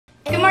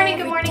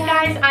Good morning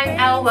guys, I'm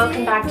Elle.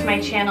 Welcome back to my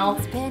channel.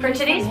 For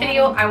today's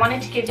video, I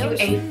wanted to give you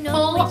a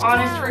full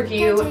honest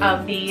review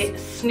of the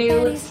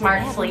Snoo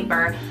Smart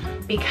Sleeper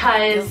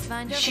because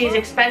she's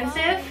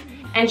expensive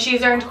and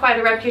she's earned quite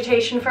a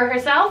reputation for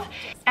herself.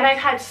 And I've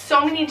had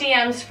so many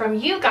DMs from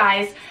you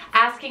guys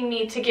asking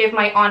me to give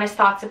my honest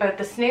thoughts about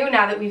the Snoo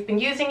now that we've been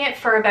using it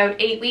for about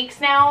 8 weeks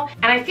now.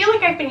 And I feel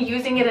like I've been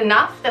using it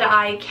enough that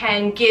I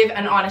can give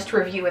an honest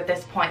review at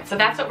this point. So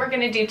that's what we're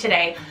gonna do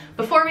today.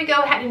 Before we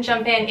go ahead and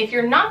jump in, if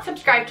you're not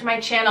subscribed to my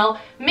channel,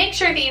 make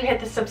sure that you hit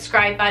the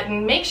subscribe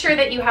button. Make sure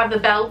that you have the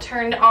bell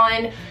turned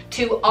on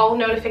to all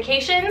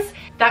notifications.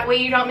 That way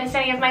you don't miss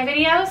any of my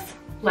videos.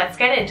 Let's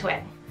get into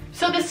it.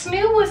 So the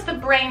Snoo was the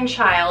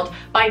brainchild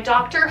by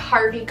Dr.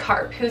 Harvey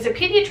Karp, who's a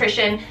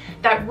pediatrician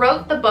that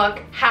wrote the book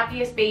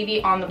Happiest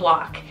Baby on the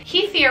Block.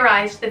 He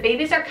theorized that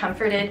babies are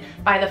comforted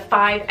by the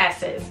 5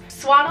 S's: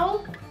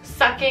 swaddle,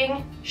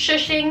 sucking,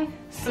 shushing,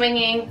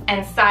 swinging,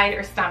 and side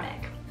or stomach.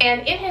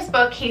 And in his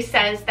book, he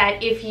says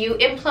that if you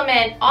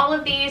implement all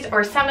of these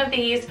or some of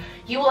these,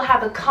 you will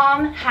have a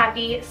calm,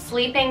 happy,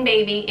 sleeping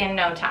baby in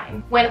no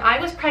time. When I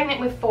was pregnant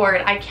with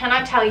Ford, I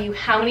cannot tell you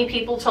how many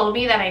people told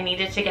me that I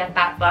needed to get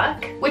that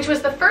book, which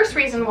was the first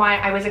reason why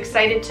I was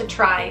excited to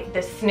try the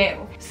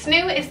Snoo.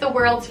 Snoo is the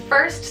world's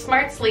first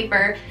smart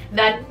sleeper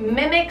that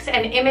mimics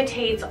and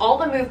imitates all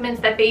the movements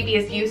that baby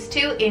is used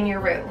to in your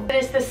room. It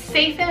is the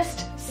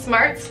safest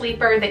smart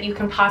sleeper that you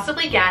can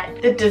possibly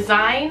get. The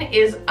design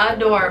is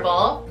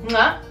adorable.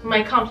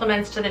 My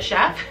compliments to the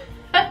chef.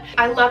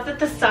 I love that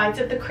the sides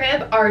of the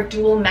crib are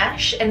dual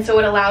mesh, and so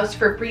it allows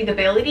for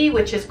breathability,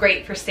 which is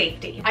great for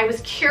safety. I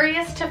was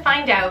curious to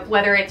find out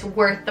whether it's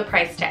worth the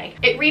price tag.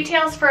 It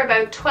retails for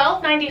about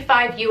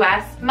 $12.95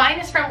 US. Mine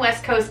is from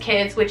West Coast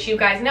Kids, which you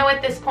guys know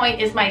at this point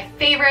is my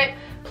favorite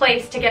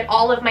place to get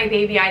all of my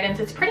baby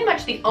items. It's pretty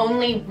much the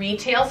only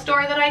retail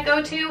store that I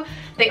go to.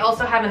 They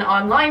also have an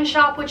online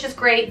shop, which is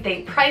great.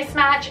 They price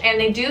match, and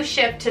they do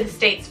ship to the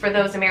States for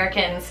those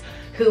Americans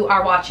who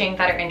are watching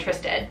that are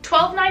interested.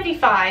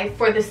 $12.95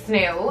 for the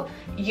Snoo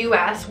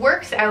US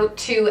works out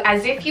to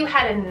as if you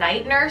had a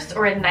night nurse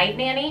or a night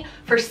nanny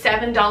for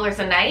 $7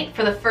 a night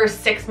for the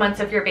first 6 months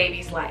of your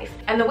baby's life.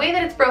 And the way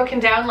that it's broken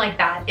down like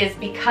that is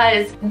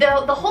because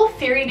the whole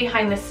theory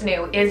behind the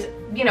Snoo is,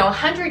 you know,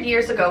 100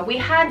 years ago, we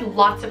had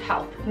lots of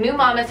help. New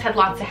mamas had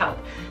lots of help.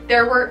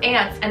 There were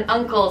aunts and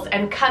uncles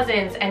and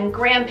cousins and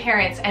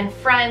grandparents and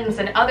friends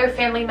and other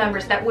family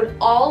members that would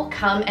all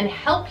come and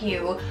help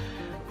you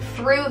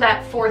through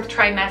that 4th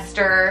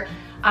trimester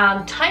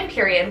time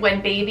period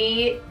when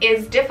baby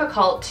is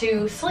difficult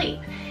to sleep.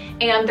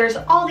 And there's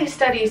all these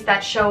studies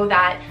that show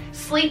that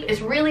sleep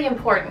is really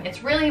important.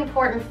 It's really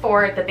important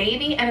for the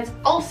baby, and it's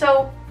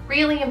also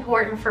really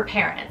important for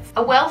parents.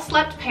 A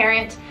well-slept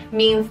parent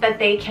means that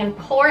they can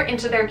pour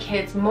into their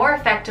kids more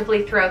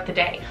effectively throughout the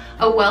day.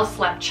 A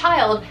well-slept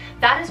child,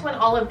 that is when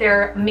all of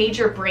their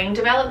major brain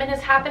development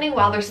is happening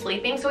while they're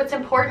sleeping, so it's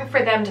important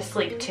for them to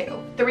sleep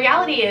too. The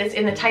reality is,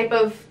 in the type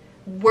of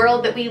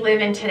world that we live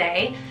in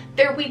today,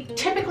 we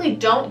typically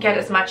don't get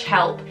as much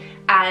help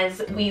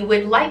as we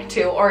would like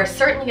to, or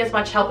certainly as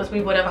much help as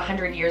we would have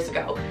 100 years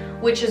ago,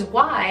 which is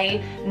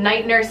why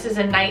night nurses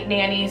and night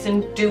nannies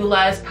and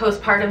doulas,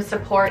 postpartum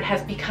support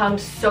has become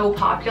so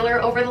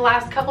popular over the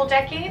last couple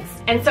decades.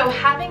 And so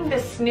having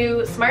this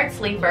Snoo Smart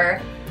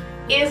Sleeper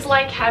is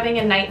like having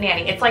a night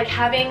nanny. It's like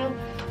having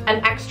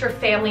an extra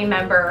family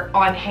member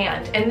on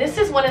hand. And this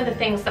is one of the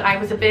things that I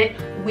was a bit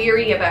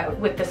weary about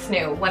with the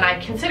Snoo. When I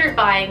considered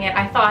buying it,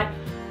 I thought,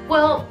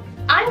 well,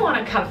 I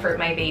want to comfort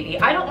my baby.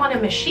 I don't want a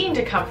machine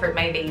to comfort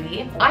my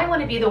baby. I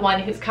want to be the one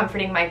who's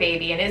comforting my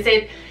baby. And is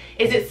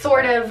it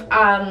sort of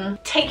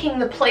taking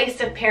the place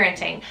of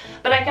parenting?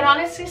 But I can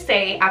honestly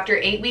say, after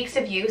 8 weeks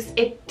of use,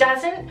 it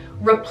doesn't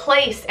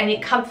replace any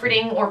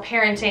comforting or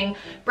parenting.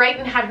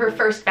 Brighton had her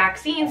first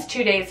vaccines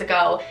 2 days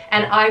ago,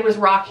 and I was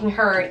rocking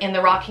her in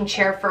the rocking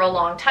chair for a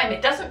long time.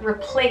 It doesn't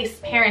replace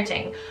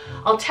parenting.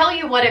 I'll tell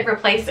you what it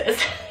replaces.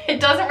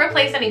 It doesn't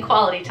replace any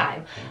quality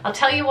time. I'll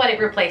tell you what it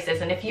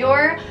replaces. And if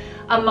you're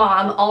a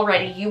mom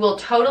already, you will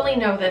totally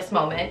know this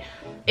moment.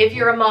 If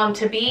you're a mom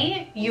to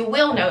be, you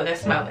will know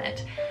this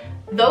moment.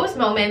 Those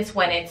moments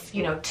when it's,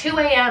 you know, 2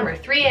 a.m. or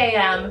 3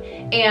 a.m.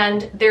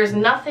 and there's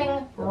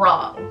nothing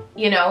wrong.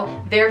 You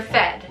know, they're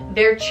fed,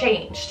 they're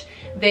changed,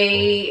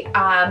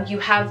 you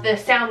have the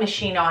sound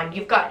machine on,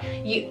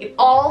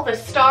 all the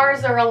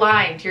stars are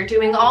aligned, you're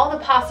doing all the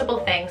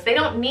possible things. They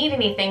don't need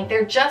anything,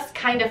 they're just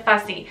kind of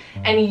fussy,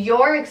 and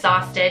you're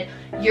exhausted,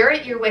 you're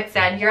at your wit's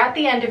end, you're at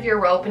the end of your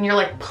rope, and you're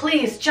like,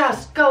 please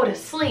just go to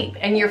sleep,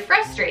 and you're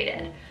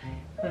frustrated.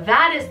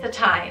 That is the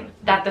time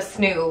that the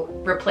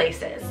Snoo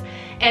replaces.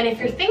 And if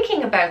you're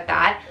thinking about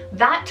that,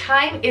 that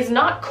time is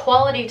not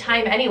quality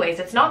time anyways.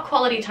 It's not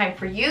quality time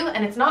for you,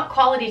 and it's not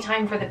quality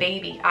time for the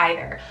baby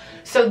either.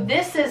 So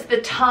this is the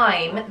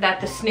time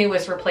that the Snoo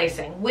is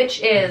replacing,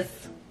 which is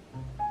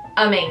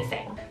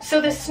amazing. So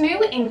the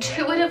Snoo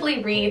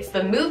intuitively reads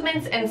the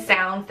movements and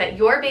sounds that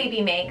your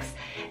baby makes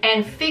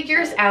and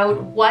figures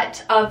out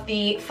what of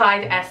the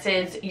 5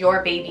 S's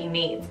your baby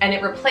needs. And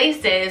it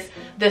replaces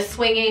the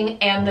swinging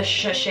and the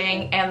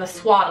shushing and the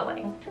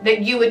swaddling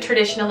that you would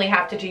traditionally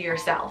have to do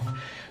yourself.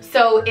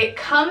 So it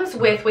comes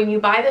with, when you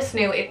buy the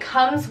Snoo, it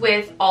comes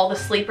with all the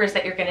sleepers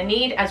that you're gonna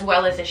need as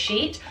well as a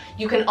sheet.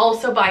 You can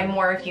also buy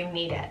more if you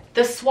need it.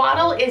 The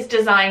swaddle is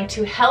designed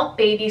to help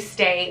baby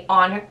stay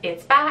on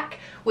its back,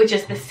 which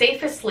is the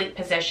safest sleep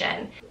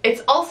position.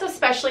 It's also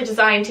specially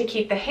designed to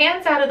keep the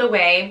hands out of the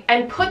way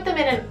and put them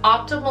in an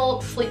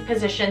optimal sleep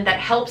position that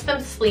helps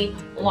them sleep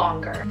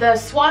longer. The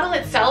swaddle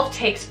itself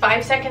takes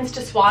 5 seconds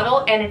to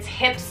swaddle, and it's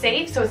hip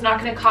safe, so it's not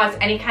going to cause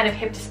any kind of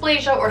hip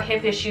dysplasia or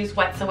hip issues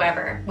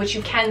whatsoever, which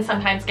you can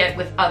sometimes get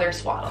with other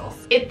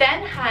swaddles. It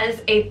then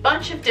has a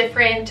bunch of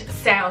different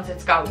sounds.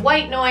 It's got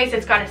white noise,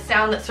 it's got a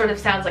sound that sort of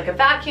sounds like a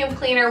vacuum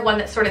cleaner, one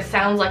that sort of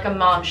sounds like a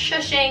mom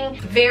shushing,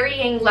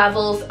 varying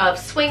levels of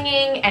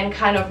swinging and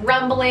kind of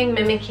rumbling,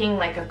 mimicking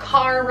like a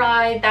car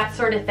ride, that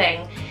sort of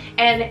thing.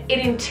 And it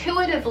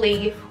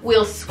intuitively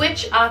will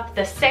switch up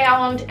the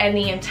sound and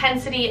the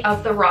intensity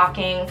of the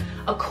rocking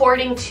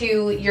according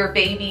to your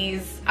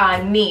baby's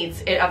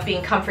needs of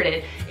being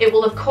comforted. It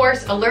will of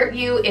course alert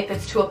you if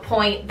it's to a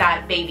point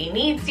that baby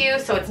needs you,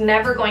 so it's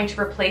never going to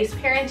replace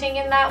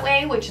parenting in that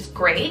way, which is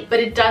great, but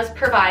it does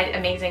provide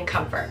amazing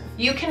comfort.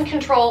 You can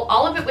control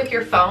all of it with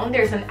your phone.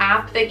 There's an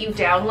app that you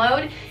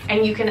download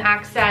and you can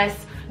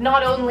access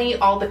not only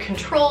all the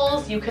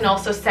controls, you can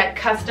also set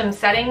custom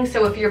settings.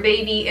 So if your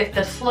baby, if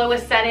the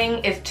slowest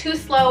setting is too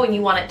slow and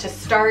you want it to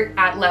start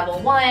at level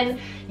 1,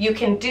 you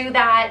can do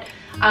that.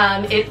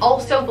 It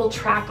also will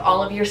track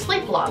all of your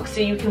sleep logs,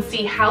 so you can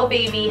see how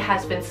baby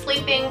has been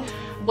sleeping,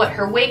 what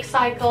her wake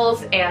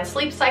cycles and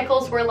sleep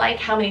cycles were like,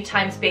 how many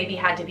times baby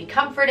had to be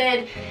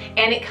comforted,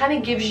 and it kind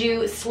of gives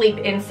you sleep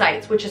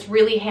insights, which is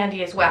really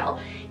handy as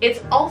well. It's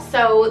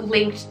also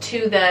linked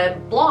to the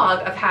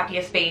blog of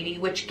Happiest Baby,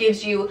 which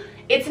gives you,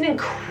 it's an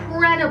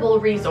incredible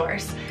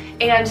resource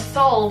and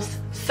solves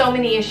so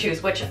many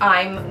issues, which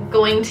I'm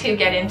going to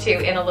get into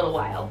in a little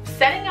while.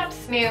 Setting up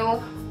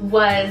Snoo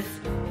was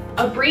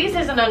a breeze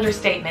is an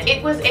understatement.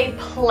 It was a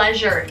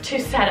pleasure to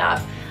set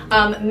up.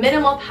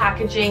 Minimal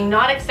packaging,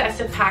 not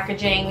excessive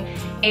packaging,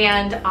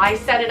 and I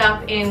set it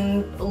up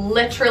in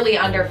literally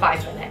under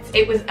 5 minutes.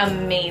 It was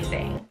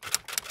amazing.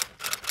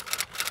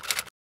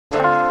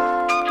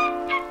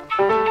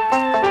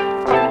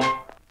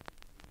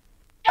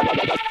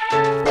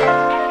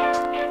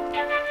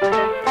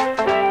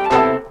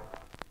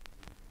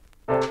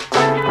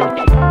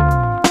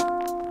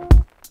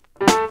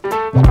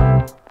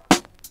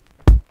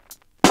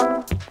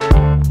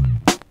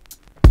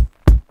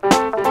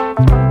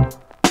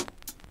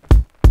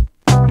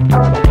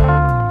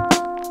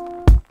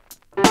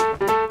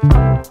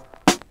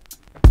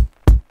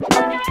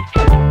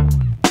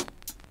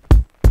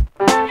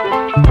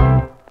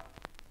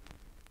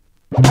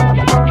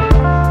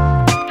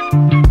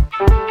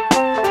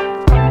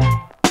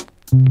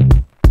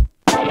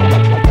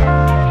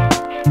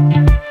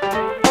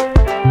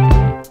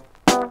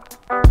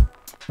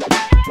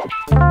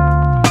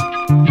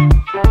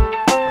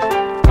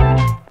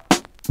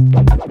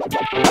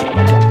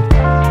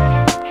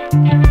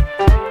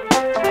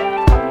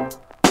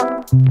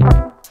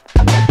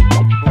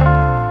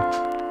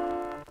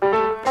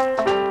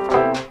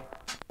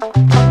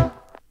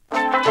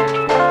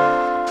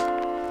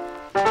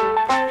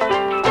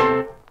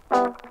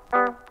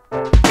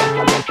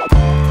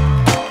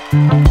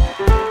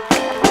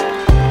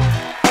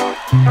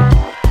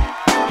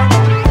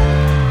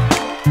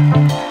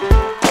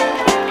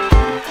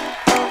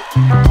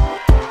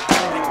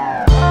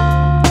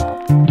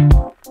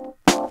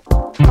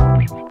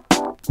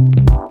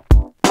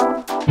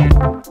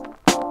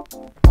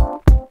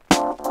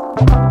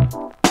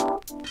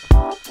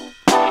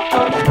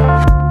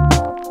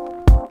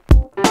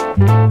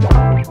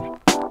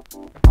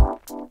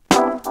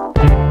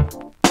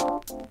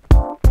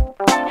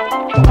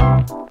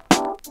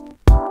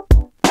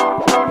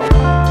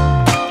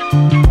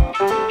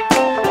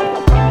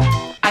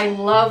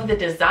 Love the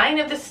design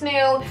of the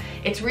Snoo.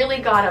 It's really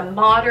got a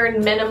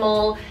modern,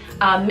 minimal,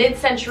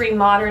 mid-century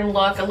modern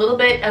look, a little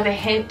bit of a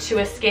hint to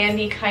a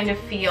Scandi kind of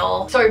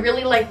feel. So I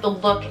really like the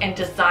look and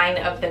design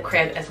of the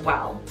crib as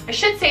well. I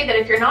should say that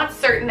if you're not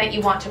certain that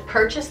you want to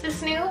purchase the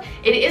Snoo,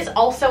 it is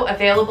also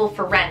available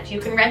for rent. You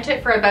can rent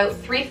it for about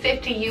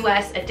 $350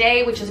 US a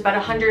day, which is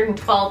about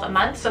 $112 a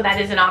month, so that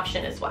is an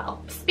option as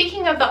well.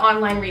 Speaking of the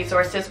online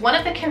resources, one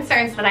of the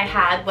concerns that I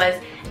had was,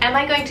 am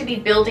I going to be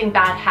building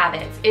bad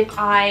habits? If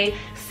I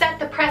set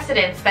the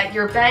precedence that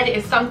your bed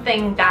is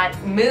something that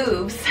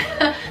moves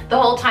the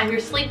whole time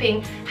you're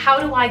sleeping, how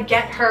do I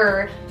get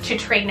her to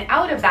train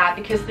out of that?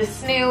 Because the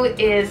Snoo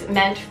is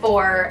meant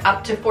for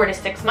up to 4 to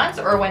 6 months,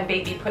 or when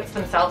baby puts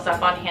themselves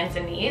up on hands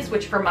and knees,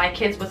 which for my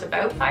kids was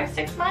about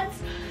 5-6 months.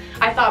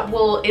 I thought,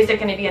 well, is it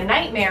going to be a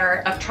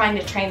nightmare of trying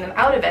to train them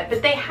out of it?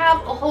 But they have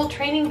a whole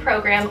training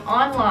program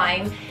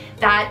online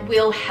that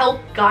will help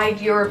guide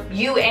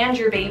you and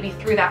your baby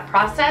through that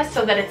process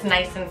so that it's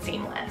nice and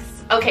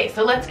seamless. Okay,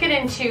 so let's get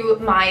into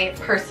my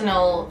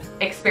personal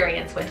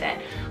experience with it.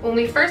 When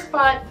we first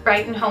brought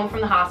Brighton home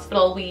from the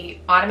hospital, we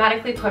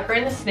automatically put her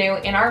in the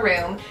Snoo in our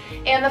room,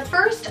 and the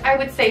first, I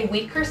would say,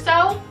 week or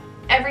so,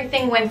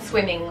 everything went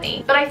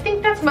swimmingly. But I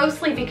think that's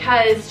mostly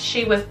because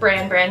she was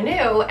brand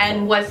new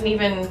and wasn't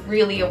even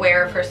really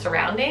aware of her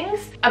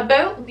surroundings.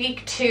 About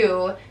week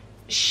 2,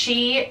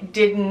 she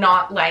did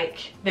not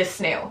like the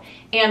Snoo.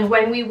 And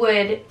when we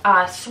would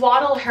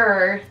swaddle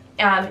her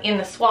in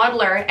the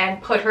swaddler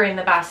and put her in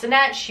the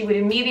bassinet, she would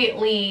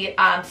immediately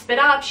spit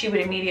up, she would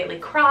immediately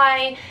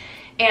cry,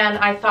 and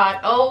I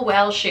thought, oh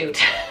well,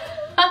 shoot.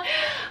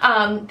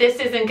 This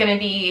isn't gonna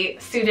be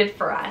suited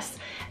for us.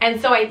 And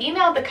so I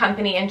emailed the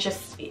company and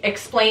just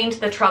explained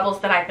the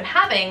troubles that I've been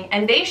having,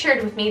 and they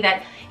shared with me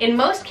that in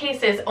most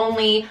cases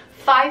only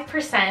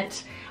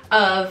 5%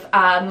 of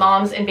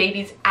moms and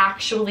babies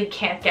actually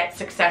can't get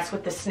success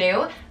with the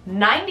Snoo.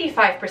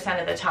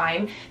 95% of the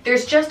time,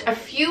 there's just a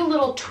few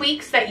little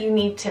tweaks that you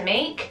need to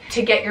make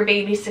to get your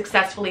baby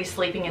successfully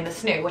sleeping in the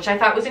Snoo, which I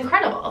thought was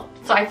incredible.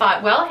 So I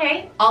thought, well,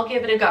 hey, I'll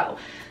give it a go.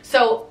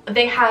 So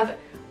they have,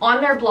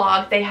 on their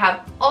blog, they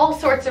have all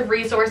sorts of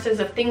resources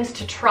of things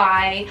to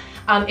try.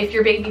 If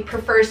your baby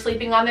prefers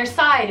sleeping on their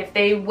side, if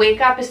they wake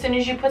up as soon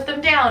as you put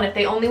them down, if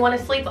they only want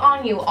to sleep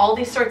on you, all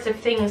these sorts of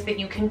things that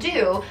you can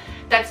do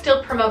that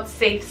still promotes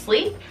safe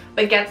sleep,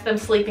 but gets them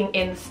sleeping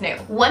in the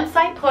Snoo. Once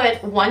I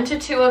put 1 to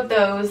 2 of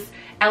those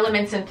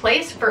elements in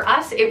place, for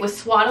us, it was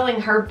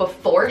swaddling her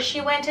before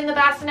she went in the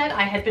bassinet.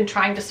 I had been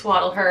trying to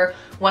swaddle her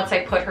once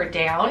I put her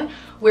down,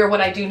 where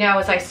what I do now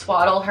is I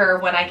swaddle her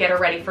when I get her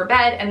ready for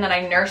bed, and then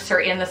I nurse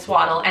her in the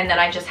swaddle, and then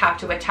I just have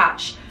to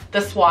attach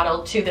the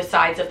swaddle to the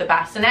sides of the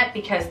bassinet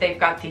because they've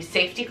got these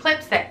safety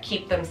clips that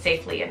keep them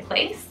safely in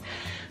place.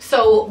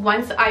 So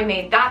once I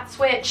made that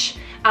switch,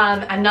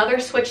 another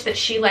switch that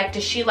she liked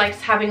is she likes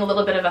having a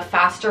little bit of a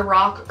faster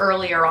rock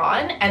earlier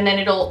on, and then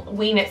it'll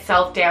wean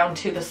itself down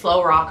to the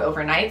slow rock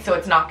overnight, so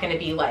it's not going to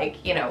be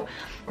like, you know,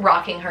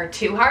 rocking her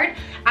too hard.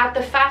 At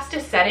the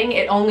fastest setting,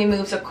 it only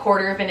moves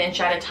 1/4 of an inch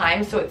at a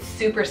time, so it's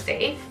super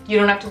safe. You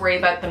don't have to worry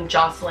about them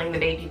jostling the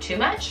baby too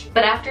much.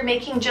 But after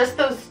making just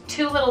those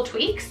 2 little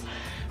tweaks,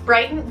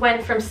 Brighton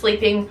went from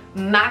sleeping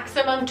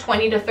maximum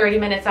 20 to 30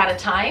 minutes at a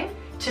time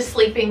to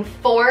sleeping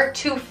 4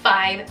 to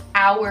 5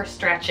 hour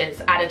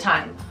stretches at a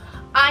time.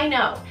 I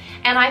know.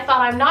 And I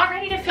thought, I'm not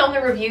ready to film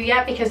the review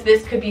yet because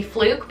this could be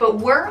fluke, but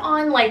we're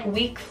on like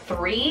week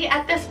 3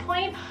 at this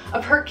point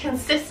of her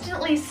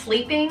consistently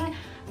sleeping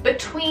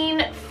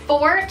between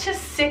 4 to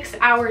 6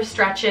 hour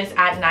stretches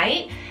at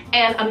night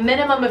and a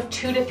minimum of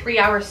 2 to 3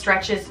 hour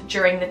stretches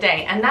during the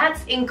day. And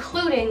that's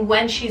including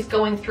when she's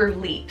going through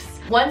leaps.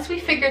 Once we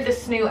figured the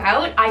Snoo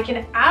out, I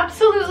can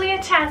absolutely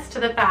attest to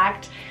the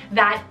fact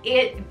that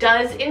it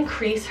does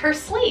increase her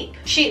sleep.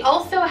 She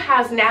also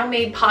has now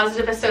made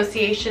positive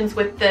associations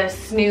with the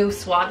Snoo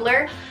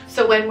swaddler.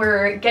 So when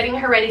we're getting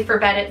her ready for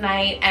bed at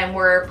night and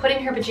we're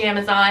putting her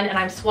pajamas on and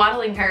I'm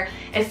swaddling her,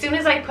 as soon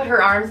as I put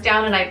her arms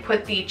down and I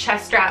put the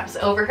chest straps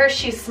over her,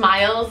 she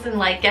smiles and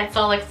like gets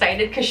all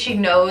excited because she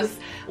knows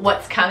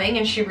what's coming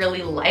and she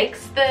really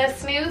likes the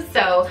Snoo.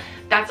 So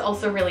that's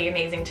also really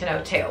amazing to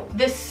know too.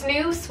 The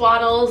Snoo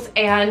swaddles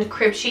and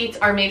crib sheets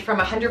are made from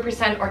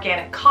 100%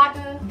 organic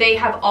cotton. They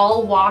have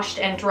all washed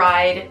and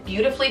dried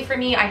beautifully for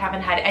me. I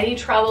haven't had any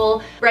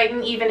trouble.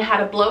 Brighton even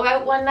had a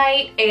blowout one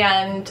night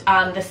and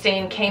the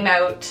stain came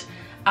out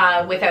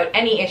without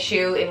any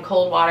issue in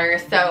cold water,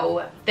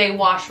 so they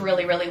wash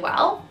really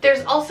well.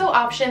 There's also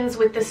options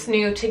with the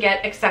Snoo to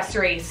get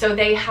accessories. So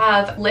they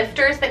have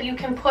lifters that you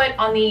can put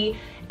on the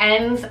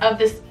ends of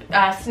this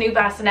Snoo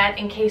bassinet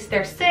in case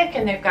they're sick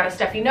and they've got a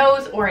stuffy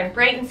nose, or in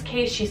Brighton's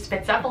case, she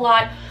spits up a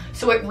lot,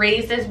 so it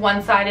raises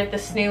one side of the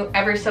Snoo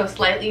ever so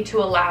slightly to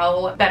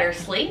allow better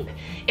sleep.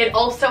 It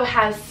also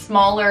has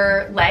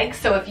smaller legs,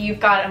 so if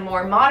you've got a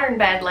more modern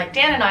bed like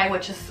Dan and I,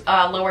 which is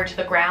lower to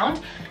the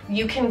ground,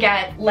 you can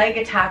get leg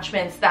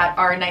attachments that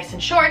are nice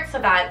and short so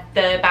that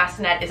the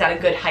bassinet is at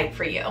a good height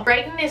for you.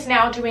 Brighton is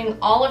now doing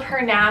all of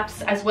her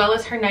naps as well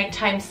as her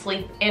nighttime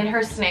sleep in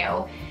her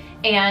Snoo,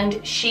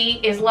 and she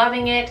is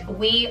loving it.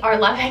 We are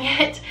loving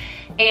it,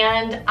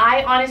 and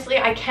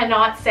I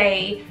cannot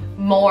say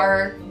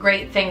more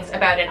great things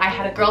about it. I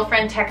had a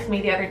girlfriend text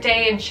me the other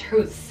day and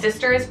whose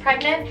sister is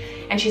pregnant,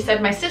 and she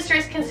said, my sister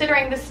is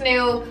considering the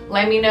Snoo,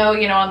 let me know,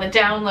 you know, on the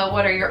down low,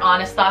 what are your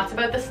honest thoughts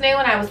about the Snoo?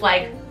 And I was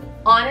like,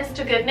 honest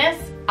to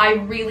goodness, I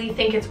really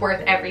think it's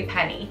worth every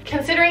penny.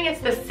 Considering it's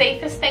the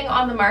safest thing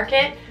on the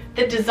market,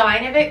 the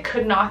design of it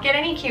could not get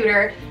any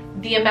cuter.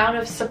 The amount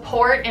of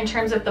support in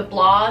terms of the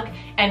blog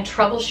and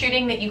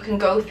troubleshooting that you can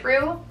go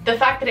through, the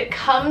fact that it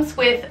comes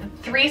with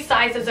 3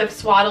 sizes of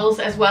swaddles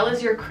as well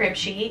as your crib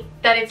sheet,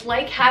 that it's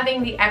like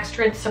having the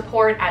extra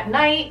support at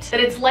night, that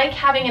it's like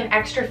having an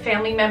extra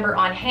family member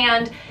on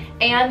hand,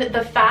 and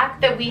the fact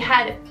that we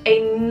had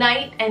a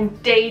night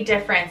and day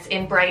difference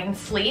in Brighton's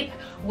sleep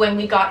when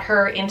we got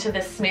her into the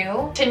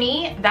Snoo. To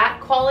me,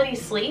 that quality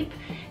sleep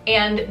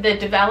and the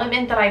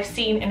development that I've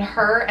seen in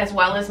her, as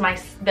well as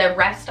the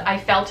rest I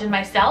felt in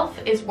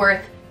myself, is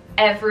worth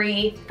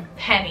every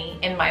penny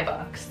in my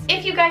books.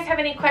 If you guys have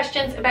any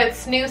questions about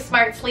Snoo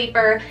Smart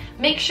Sleeper,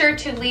 make sure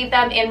to leave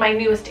them in my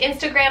newest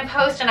Instagram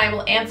post and I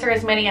will answer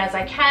as many as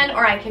I can,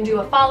 or I can do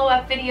a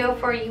follow-up video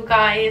for you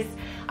guys.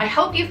 I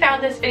hope you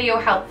found this video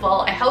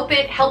helpful. I hope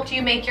it helped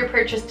you make your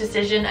purchase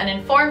decision an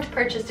informed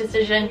purchase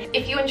decision.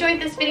 If you enjoyed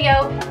this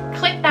video,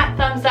 click that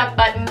thumbs up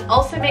button.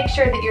 Also make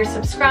sure that you're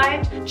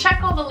subscribed.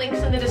 Check all the links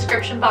in the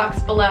description box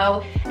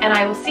below, and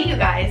I will see you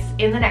guys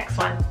in the next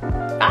one.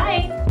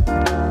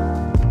 Bye!